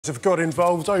Have got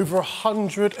involved, over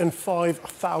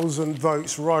 105,000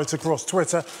 votes right across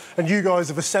Twitter, and you guys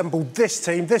have assembled this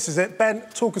team. This is it. Ben,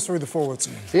 talk us through the forwards.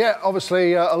 Yeah,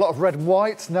 obviously a lot of red and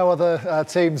white, no other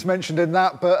teams mentioned in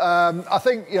that, but I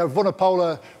think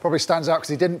Vunipola probably stands out because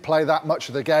he didn't play that much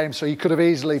of the game, so you could have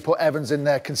easily put Evans in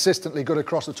there, consistently good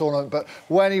across the tournament, but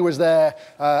when he was there,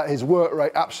 his work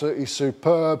rate absolutely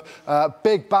superb.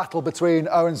 Big battle between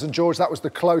Owens and George, that was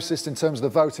the closest in terms of the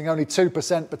voting, only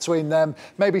 2% between them.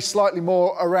 Maybe slightly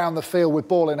more around the field with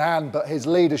ball in hand, but his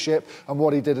leadership and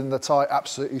what he did in the tie,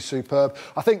 absolutely superb.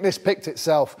 I think this picked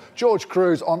itself. George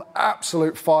Cruz on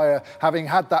absolute fire, having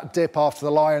had that dip after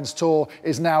the Lions tour,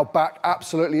 is now back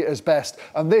absolutely at his best.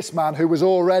 And this man, who was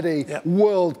already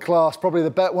world class, probably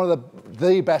one of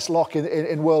the best lock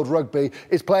in world rugby,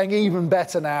 is playing even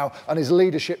better now, and his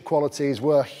leadership qualities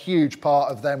were a huge part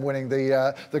of them winning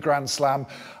the Grand Slam.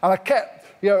 And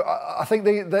I think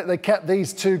they kept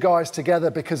these two guys together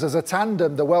because as a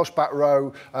tandem, the Welsh back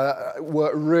row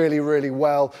worked really, really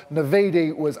well.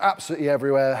 Navidi was absolutely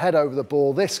everywhere, head over the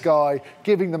ball. This guy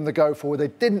giving them the go forward. They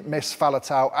didn't miss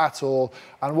Faletau at all.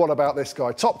 And what about this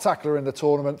guy? Top tackler in the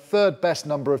tournament, third best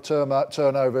number of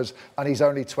turnovers, and he's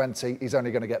only 20. He's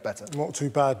only going to get better. Not too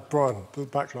bad, Brian, the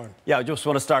back line. Yeah, I just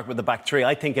want to start with the back three.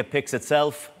 I think it picks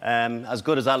itself. As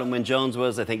good as Alan Wynne-Jones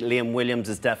was, I think Liam Williams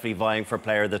is definitely vying for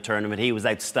player of the tournament. He was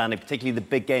outstanding, particularly the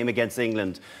big game against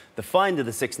England. The find of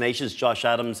the Six Nations, Josh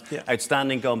Adams,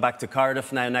 outstanding, going back to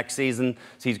Cardiff now next season.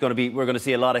 So we're going to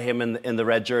see a lot of him in the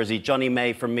red jersey. Johnny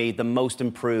May, for me, the most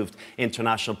improved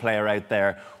international player out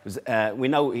there. We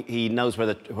know he knows where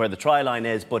the try line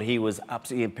is, but he was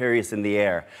absolutely imperious in the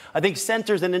air. I think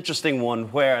centre's an interesting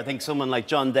one, where I think someone like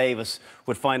John Davis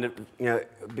would find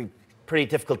it, be pretty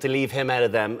difficult to leave him out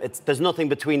of them. There's nothing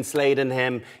between Slade and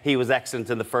him. He was excellent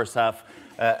in the first half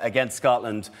against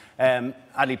Scotland.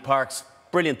 Ali Parks,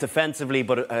 brilliant defensively,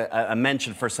 but a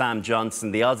mention for Sam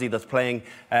Johnson, the Aussie that's playing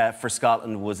for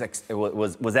Scotland, was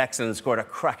excellent and scored a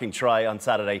cracking try on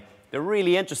Saturday. The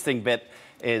really interesting bit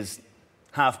is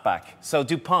halfback. So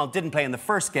Dupont didn't play in the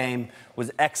first game,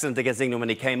 was excellent against England when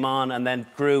he came on, and then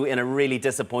grew in a really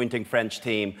disappointing French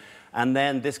team. And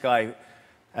then this guy,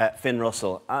 Finn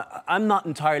Russell, I'm not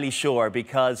entirely sure,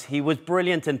 because he was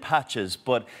brilliant in patches,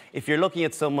 but if you're looking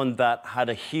at someone that had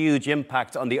a huge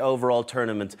impact on the overall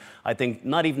tournament, I think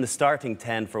not even the starting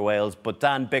 10 for Wales, but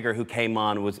Dan Biggar, who came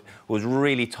on, was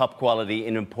really top quality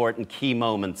in important key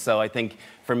moments. So I think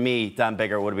for me, Dan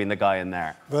Biggar would have been the guy in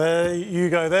there. There you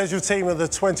go. There's your team of the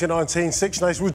 2019 Six Nations.